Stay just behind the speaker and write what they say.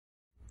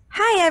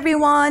Hi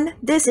everyone,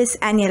 this is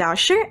Annie 老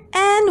师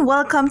and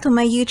welcome to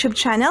my YouTube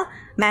channel,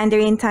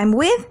 Mandarin Time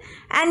with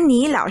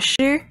Annie 老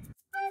师。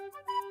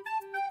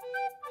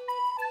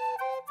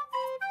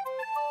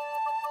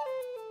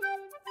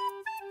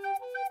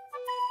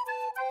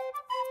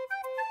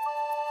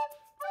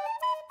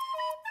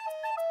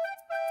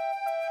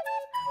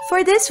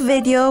For this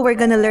video, we're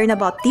gonna learn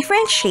about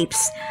different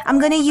shapes. I'm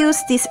gonna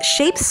use this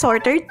shape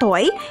sorter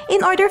toy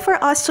in order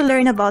for us to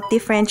learn about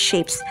different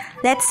shapes.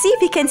 Let's see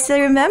if we can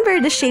still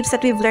remember the shapes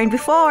that we've learned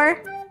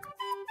before.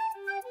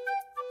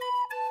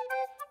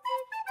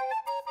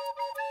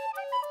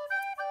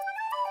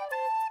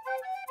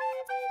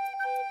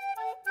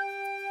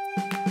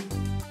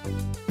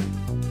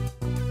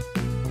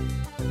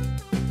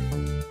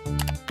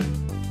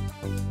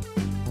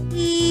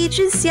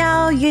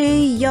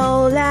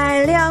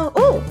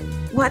 Oh,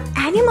 what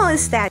animal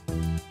is that?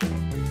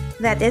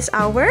 That is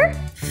our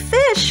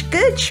fish.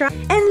 Good try.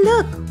 And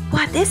look,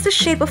 what is the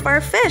shape of our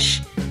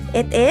fish?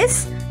 It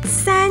is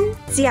三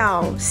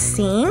角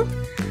形.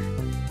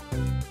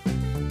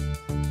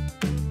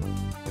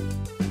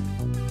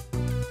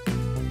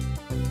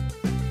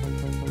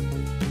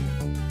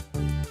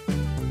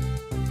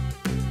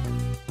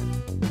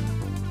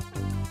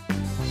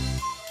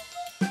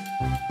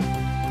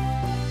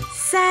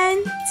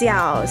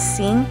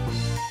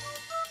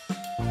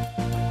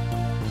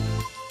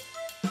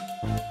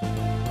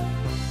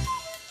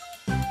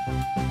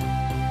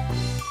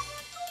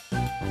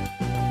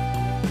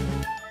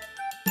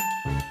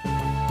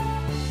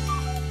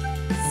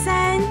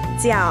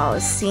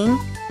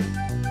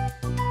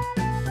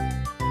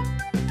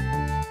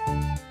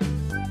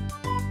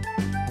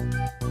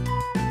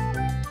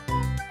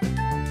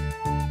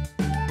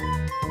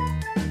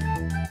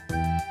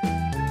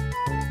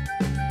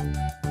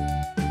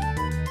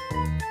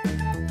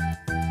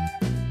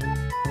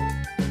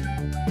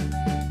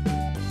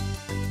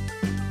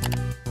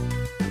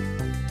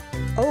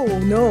 Oh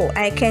no,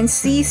 I can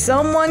see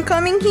someone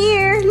coming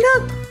here.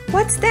 Look,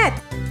 what's that?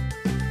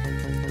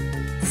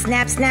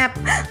 Snap, snap.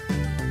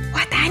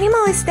 What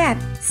animal is that?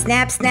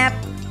 Snap, snap.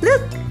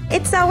 Look,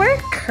 it's our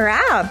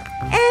crab.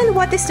 And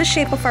what is the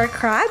shape of our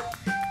crab?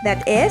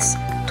 That is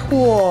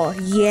椭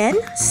圆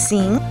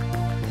形.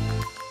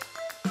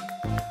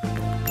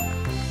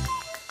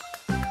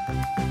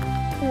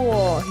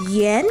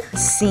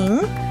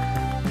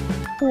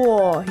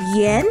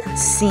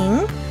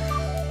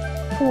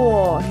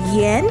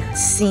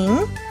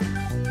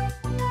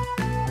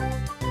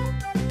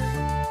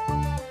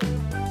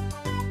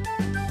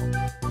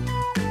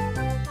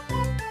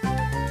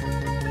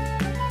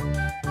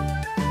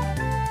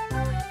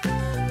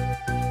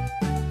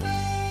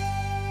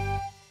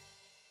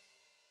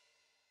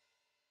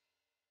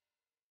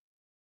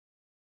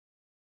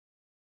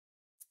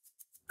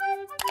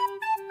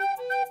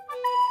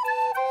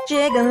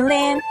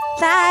 Jiggling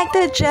like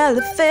the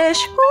jellyfish,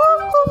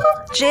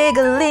 ooh,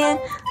 jiggling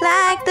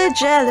like the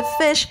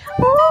jellyfish.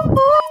 Ooh.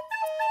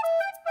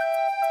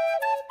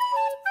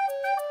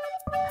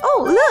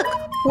 Oh, look!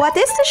 What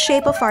is the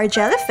shape of our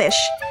jellyfish?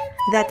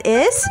 That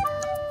is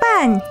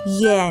半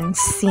圆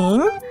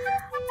形.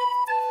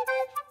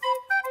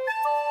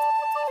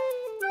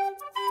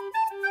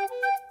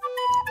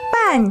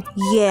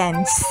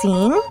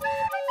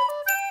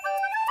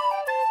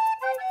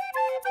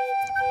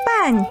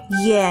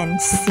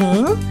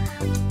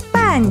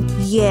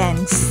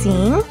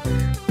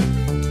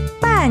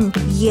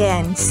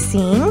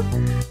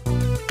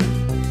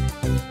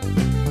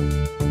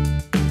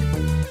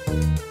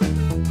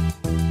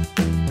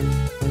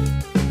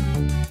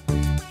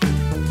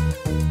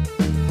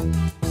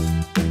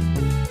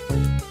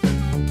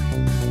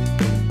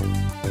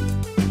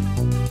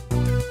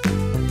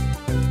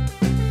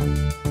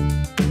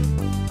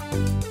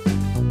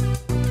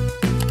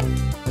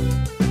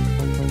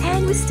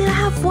 And we still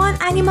have one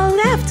animal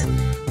left.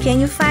 Can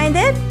you find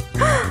it?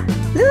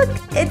 Look,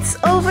 it's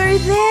over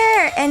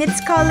there and its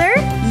color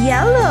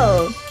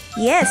yellow.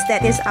 Yes,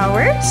 that is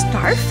our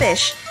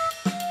starfish.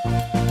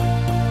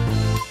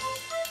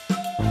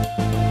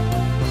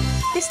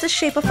 This is the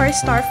shape of our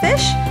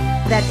starfish.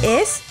 That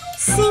is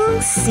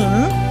星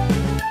星.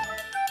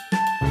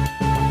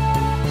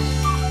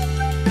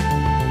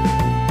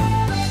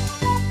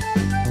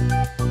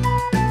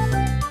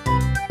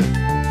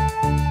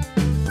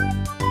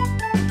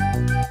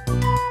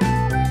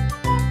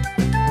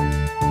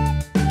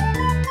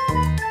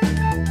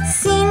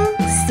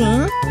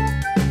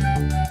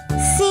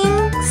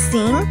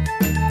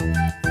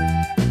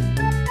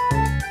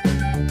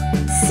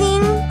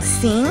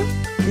 Sing.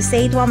 You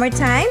say it one more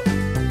time.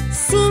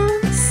 Sing.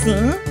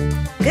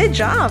 Good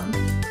job.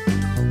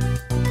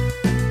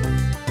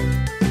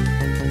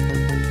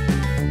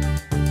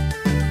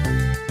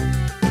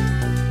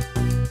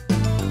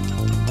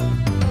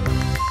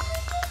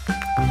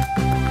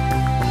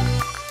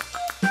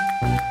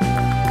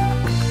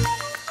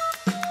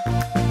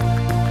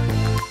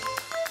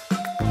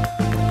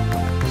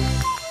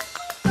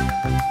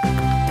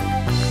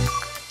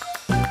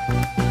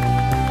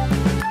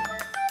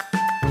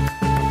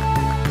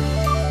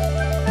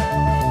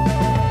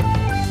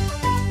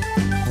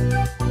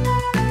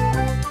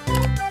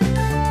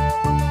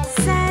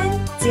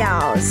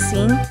 角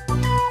形。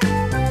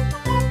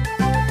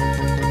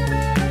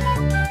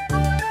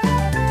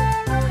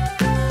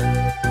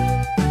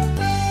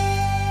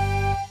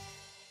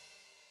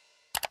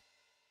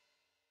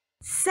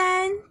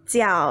三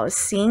角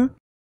形。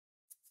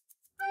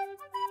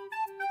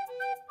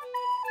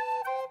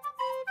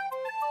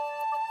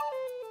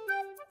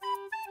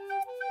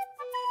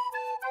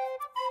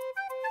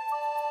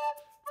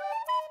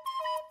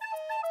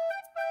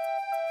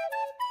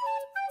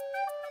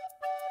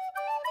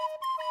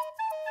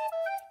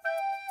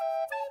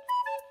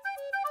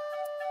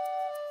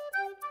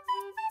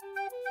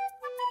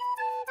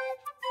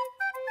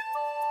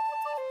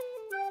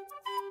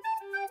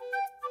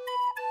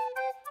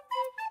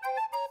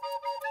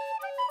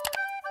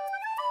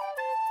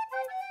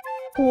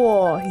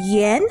椭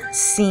圆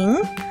形。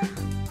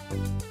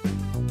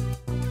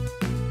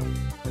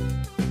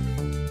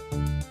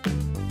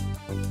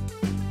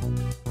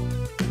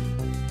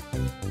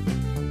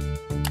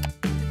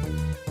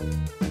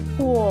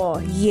椭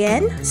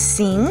圆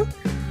形。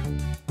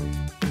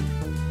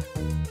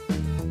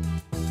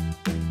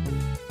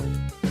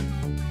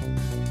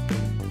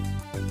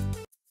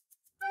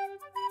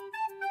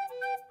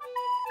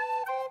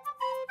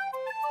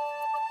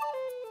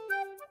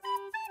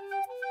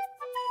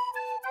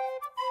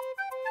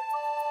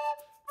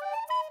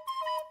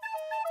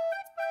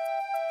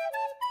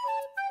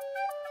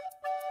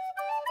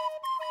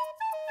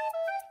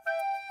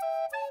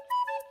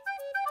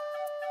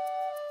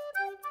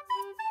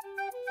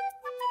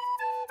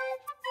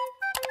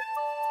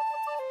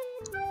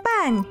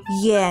半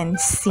圆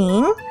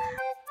形。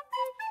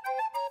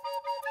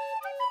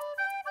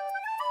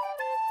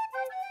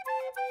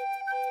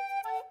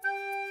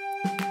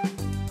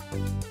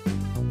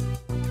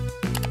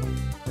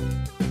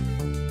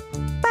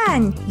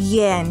半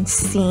圆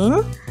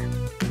形。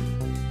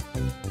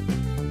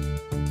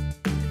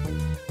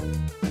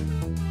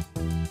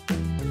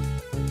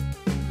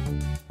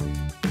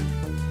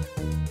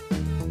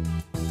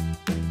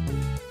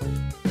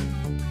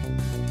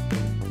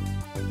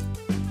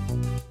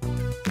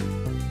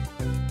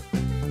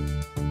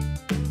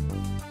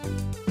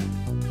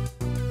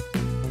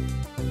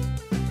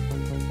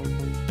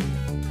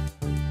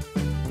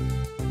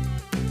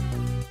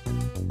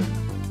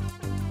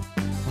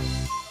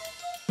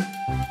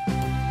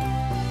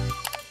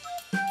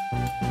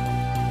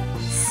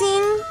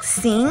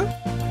星。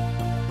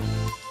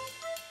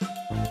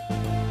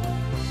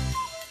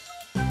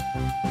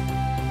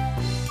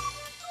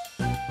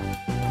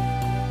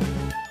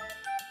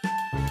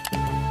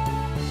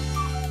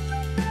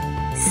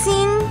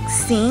星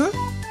星。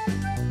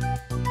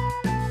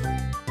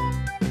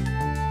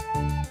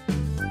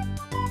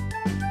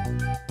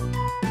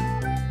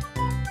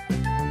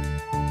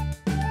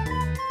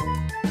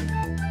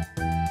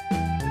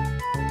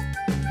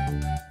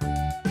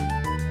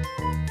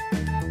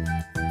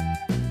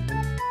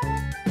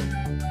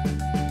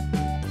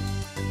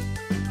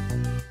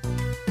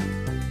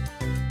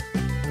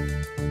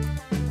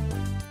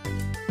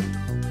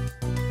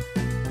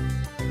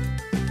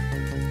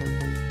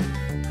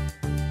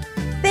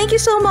Thank you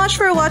so much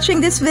for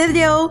watching this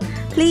video.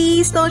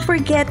 Please don't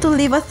forget to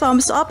leave a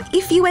thumbs up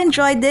if you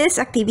enjoyed this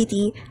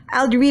activity.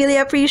 I'd really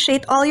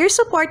appreciate all your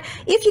support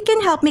if you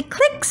can help me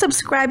click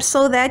subscribe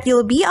so that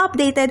you'll be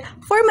updated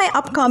for my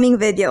upcoming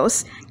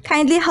videos.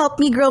 Kindly help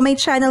me grow my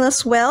channel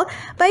as well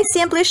by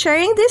simply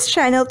sharing this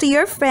channel to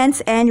your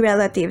friends and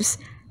relatives.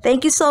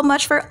 Thank you so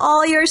much for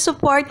all your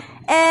support,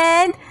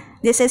 and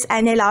this is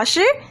Anne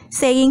Lauscher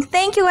saying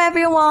thank you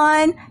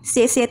everyone.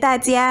 谢谢大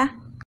家.